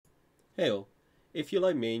Hey all, if you're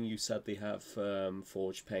like me and you sadly have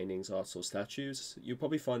forged paintings, art or statues, you'll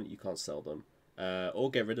probably find that you can't sell them.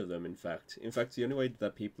 Or get rid of them, in fact, the only way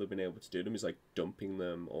that people have been able to do them is like dumping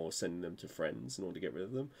them or sending them to friends in order to get rid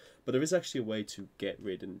of them. But there is actually a way to get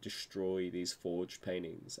rid and destroy these forged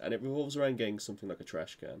paintings, and it revolves around getting something like a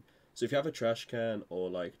trash can. So if you have a trash can or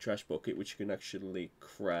like trash bucket, which you can actually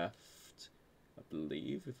craft, I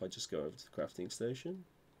believe, if I just go over to the crafting station,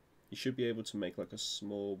 you should be able to make like a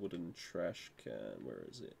small wooden trash can. Where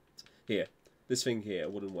is it? Here. This thing here, a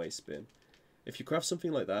wooden waste bin. If you craft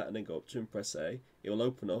something like that and then go up to and press A, it will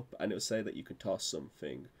open up and it will say that you can toss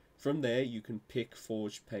something. From there, you can pick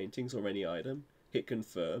forged paintings or any item, hit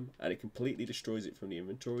confirm, and it completely destroys it from the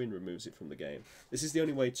inventory and removes it from the game. This is the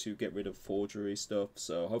only way to get rid of forgery stuff,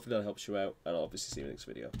 so hopefully that helps you out, and I'll obviously see you in the next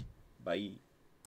video. Bye.